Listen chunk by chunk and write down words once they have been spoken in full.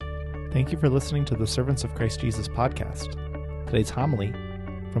Thank you for listening to the Servants of Christ Jesus podcast. Today's homily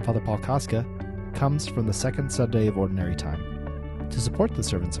from Father Paul Kostka comes from the second Sunday of Ordinary Time. To support the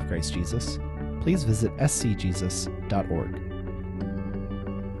Servants of Christ Jesus, please visit scjesus.org.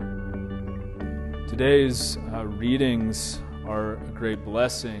 Today's readings are a great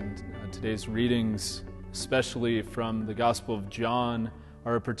blessing. Today's readings, especially from the Gospel of John,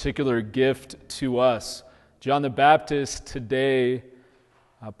 are a particular gift to us. John the Baptist today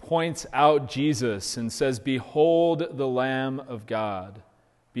points out Jesus and says, "Behold the Lamb of God.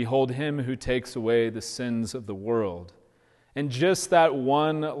 Behold him who takes away the sins of the world." And just that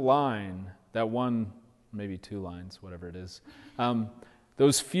one line, that one, maybe two lines, whatever it is,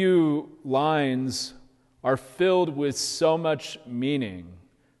 those few lines are filled with so much meaning,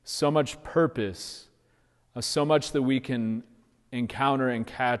 so much purpose, so much that we can encounter and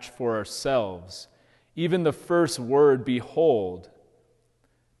catch for ourselves. Even the first word, behold.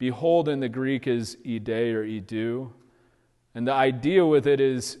 Behold in the Greek is ide or idu. And the idea with it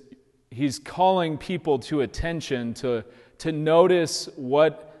is he's calling people to attention, to notice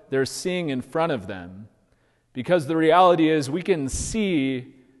what they're seeing in front of them. Because the reality is we can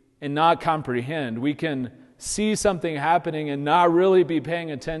see and not comprehend. We can see something happening and not really be paying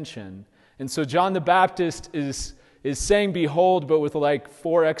attention. And so John the Baptist is saying behold, but with like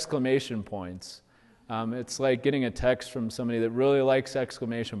 4 exclamation points. It's like getting a text from somebody that really likes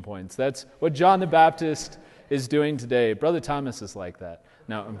exclamation points. That's what John the Baptist is doing today. Brother Thomas is like that.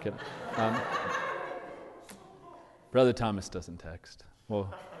 No, I'm kidding. Brother Thomas doesn't text. Well,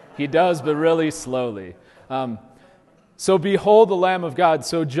 he does, but really slowly. So behold the Lamb of God.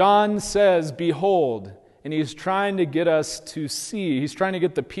 So John says, behold, and he's trying to get us to see. He's trying to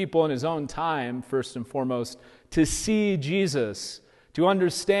get the people in his own time, first and foremost, to see Jesus, to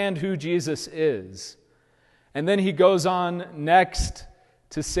understand who Jesus is. And then he goes on next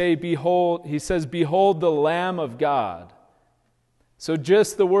to say, behold, he says, behold the Lamb of God. So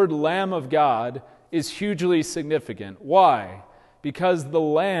just the word Lamb of God is hugely significant. Why? Because the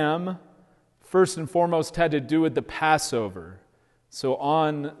Lamb, first and foremost, had to do with the Passover. So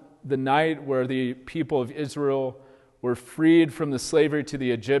on the night where the people of Israel were freed from the slavery to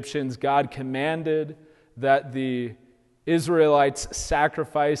the Egyptians, God commanded that the Israelites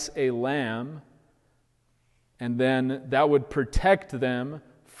sacrifice a lamb, and then that would protect them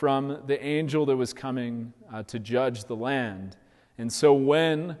from the angel that was coming to judge the land. And so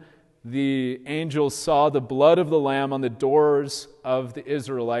when the angel saw the blood of the lamb on the doors of the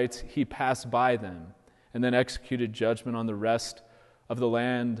Israelites, he passed by them and then executed judgment on the rest of the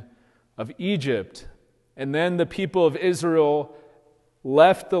land of Egypt. And then the people of Israel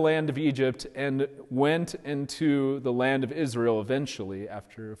left the land of Egypt and went into the land of Israel eventually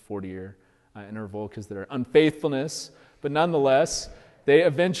after a 40-year interval because of their unfaithfulness. But nonetheless, they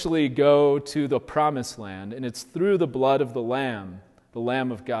eventually go to the promised land, and it's through the blood of the Lamb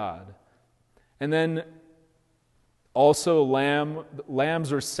of God. And then also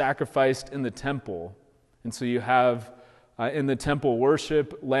lambs are sacrificed in the temple. And so you have in the temple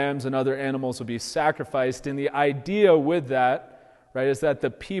worship, lambs and other animals will be sacrificed. And the idea with that, right, is that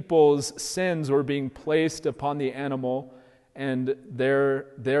the people's sins were being placed upon the animal, and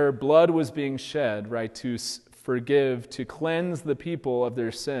their blood was being shed, right, to forgive, to cleanse the people of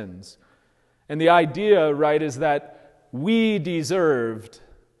their sins. And the idea, right, is that we deserve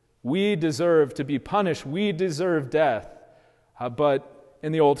to be punished. We deserve death. But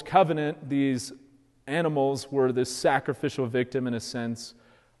in the Old Covenant, these animals were the sacrificial victim, in a sense,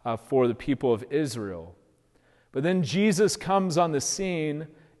 for the people of Israel. But then Jesus comes on the scene,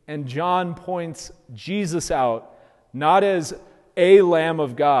 and John points Jesus out, not as a Lamb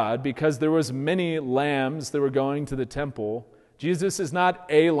of God, because there was many lambs that were going to the temple. Jesus is not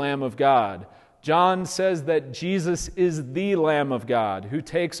a Lamb of God. John says that Jesus is the Lamb of God who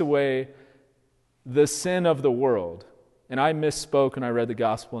takes away the sin of the world. And I misspoke when I read the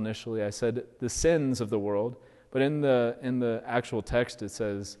gospel initially. I said the sins of the world, but in the actual text it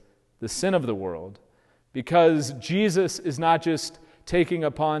says the sin of the world. Because Jesus is not just taking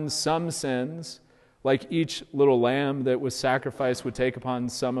upon some sins, like each little lamb that was sacrificed would take upon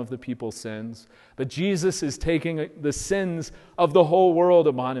some of the people's sins, but Jesus is taking the sins of the whole world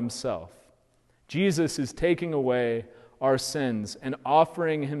upon himself. Jesus is taking away our sins and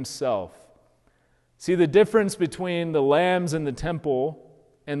offering himself. See, the difference between the lambs in the temple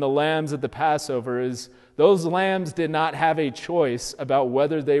and the lambs at the Passover is those lambs did not have a choice about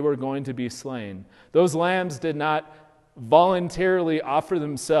whether they were going to be slain. Those lambs did not voluntarily offer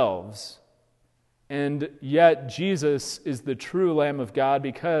themselves. And yet Jesus is the true Lamb of God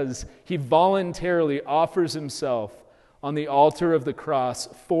because he voluntarily offers himself on the altar of the cross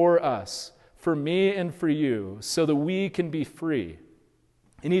for us, for me and for you, so that we can be free.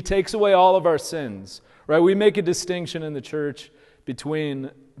 And he takes away all of our sins, right? We make a distinction in the church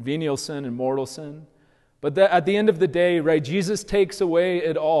between venial sin and mortal sin. But at the end of the day, right, Jesus takes away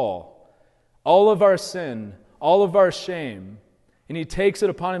it all of our sin, all of our shame, and he takes it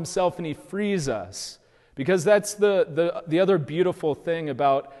upon himself and he frees us. Because that's the other beautiful thing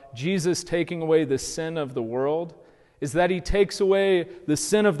about Jesus taking away the sin of the world, is that he takes away the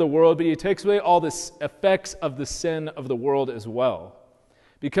sin of the world, but he takes away all the effects of the sin of the world as well.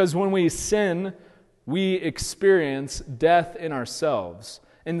 Because when we sin, we experience death in ourselves.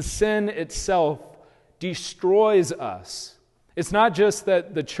 And sin itself destroys us. It's not just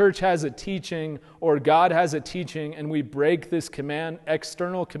that the church has a teaching or God has a teaching and we break this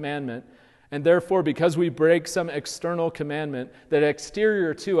external commandment, and therefore because we break some external commandment that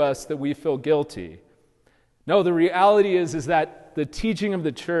exterior to us that we feel guilty. No, the reality is that the teaching of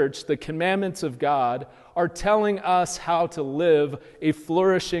the church, the commandments of God, are telling us how to live a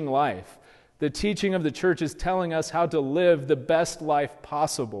flourishing life. The teaching of the church is telling us how to live the best life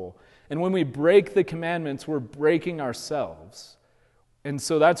possible. And when we break the commandments, we're breaking ourselves. And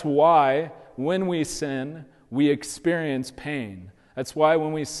so that's why when we sin, we experience pain. That's why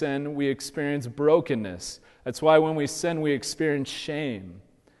when we sin, we experience brokenness. That's why when we sin, we experience shame.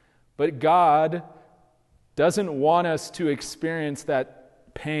 But God doesn't want us to experience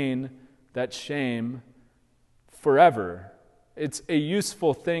that pain, that shame, forever. It's a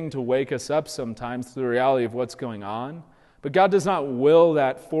useful thing to wake us up sometimes to the reality of what's going on. But God does not will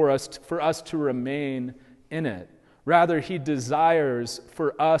that for us to remain in it. Rather, he desires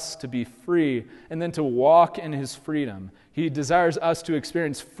for us to be free and then to walk in his freedom. He desires us to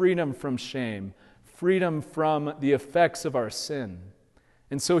experience freedom from shame, freedom from the effects of our sin.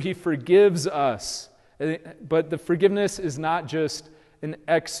 And so he forgives us. But the forgiveness is not just an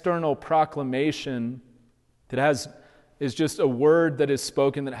external proclamation that is just a word that is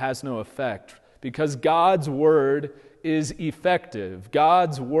spoken that has no effect. Because God's word is effective.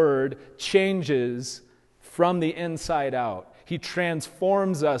 God's word changes from the inside out. He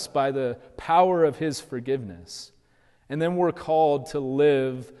transforms us by the power of his forgiveness. And then we're called to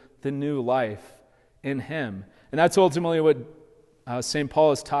live the new life in him. And that's ultimately what St.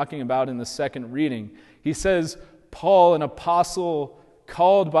 Paul is talking about in the second reading. He says, Paul, an apostle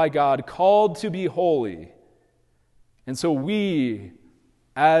called by God, called to be holy. And so we,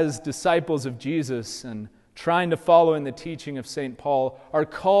 as disciples of Jesus and trying to follow in the teaching of St. Paul, are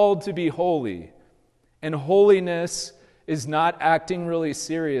called to be holy. And holiness is not acting really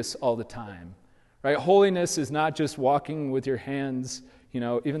serious all the time, right? Holiness is not just walking with your hands,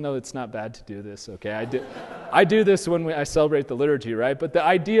 even though it's not bad to do this, okay? I do this when I celebrate the liturgy, right? But the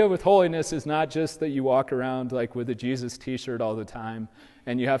idea with holiness is not just that you walk around like with a Jesus t-shirt all the time,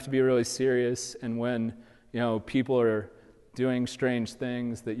 and you have to be really serious, and when, people are doing strange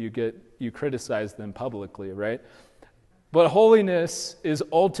things that you criticize them publicly, right? But holiness is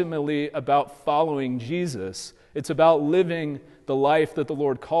ultimately about following Jesus. It's about living the life that the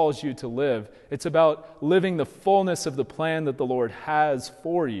Lord calls you to live. It's about living the fullness of the plan that the Lord has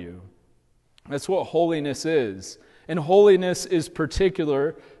for you. That's what holiness is. And holiness is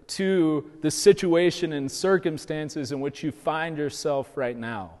particular to the situation and circumstances in which you find yourself right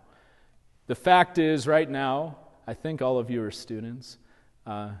now. The fact is, right now, I think all of you are students.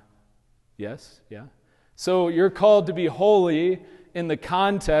 Yes? Yeah? So you're called to be holy in the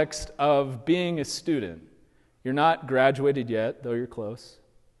context of being a student. You're not graduated yet, though you're close.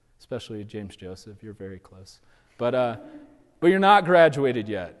 Especially James Joseph, you're very close. But you're not graduated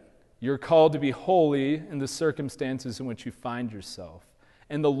yet. You're called to be holy in the circumstances in which you find yourself.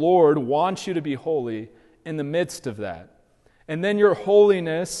 And the Lord wants you to be holy in the midst of that. And then your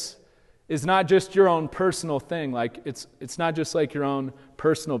holiness is not just your own personal thing. Like it's not just like your own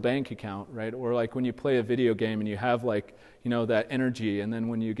personal bank account, right? Or like when you play a video game and you have that energy, and then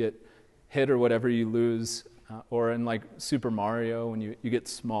when you get hit or whatever, you lose. Or in like Super Mario, when you get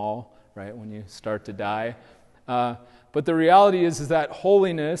small, right? When you start to die. But the reality is that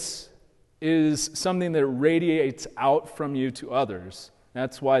holiness is something that radiates out from you to others.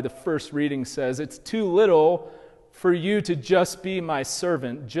 That's why the first reading says, it's too little for you to just be my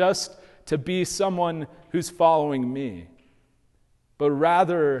servant, just to be someone who's following me. But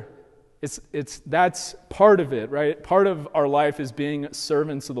rather, that's part of it, right? Part of our life is being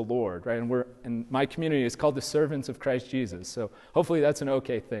servants of the Lord, right? And my community is called the servants of Christ Jesus. So hopefully that's an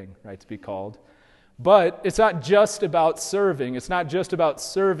okay thing, right, to be called. But it's not just about serving. It's not just about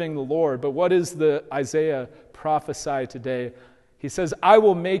serving the Lord. But what does the Isaiah prophesy today? He says, I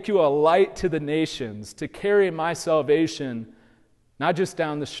will make you a light to the nations, to carry my salvation, not just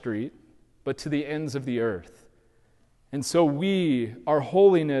down the street, but to the ends of the earth. And so our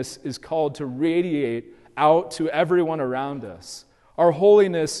holiness is called to radiate out to everyone around us. Our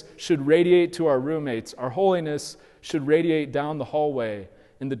holiness should radiate to our roommates. Our holiness should radiate down the hallway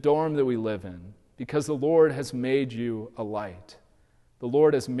in the dorm that we live in, because the Lord has made you a light. The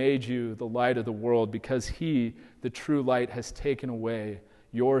Lord has made you the light of the world because He, the true light, has taken away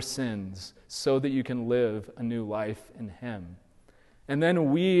your sins so that you can live a new life in Him. And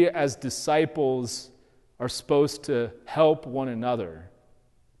then we as disciples are supposed to help one another.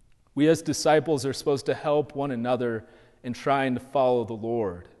 We as disciples are supposed to help one another in trying to follow the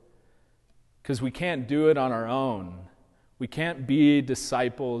Lord, because we can't do it on our own. We can't be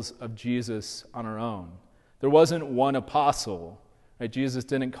disciples of Jesus on our own. There wasn't one apostle. Right? Jesus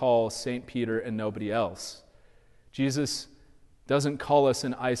didn't call St. Peter and nobody else. Jesus doesn't call us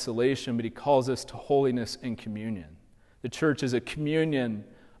in isolation, but He calls us to holiness and communion. The church is a communion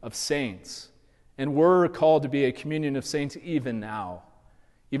of saints, and we're called to be a communion of saints even now.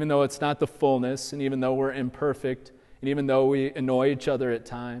 Even though it's not the fullness, and even though we're imperfect, and even though we annoy each other at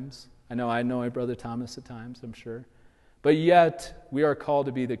times. I know I annoy Brother Thomas at times, I'm sure. But yet, we are called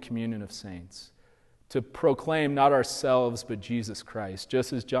to be the communion of saints, to proclaim not ourselves, but Jesus Christ,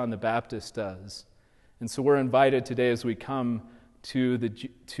 just as John the Baptist does. And so we're invited today as we come to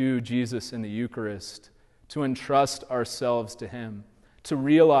Jesus in the Eucharist to entrust ourselves to Him, to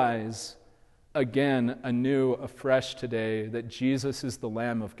realize again, anew, afresh today, that Jesus is the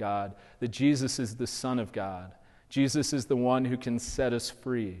Lamb of God, that Jesus is the Son of God. Jesus is the one who can set us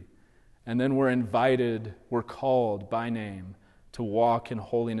free. And then we're invited, we're called by name to walk in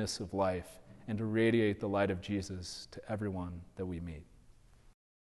holiness of life and to radiate the light of Jesus to everyone that we meet.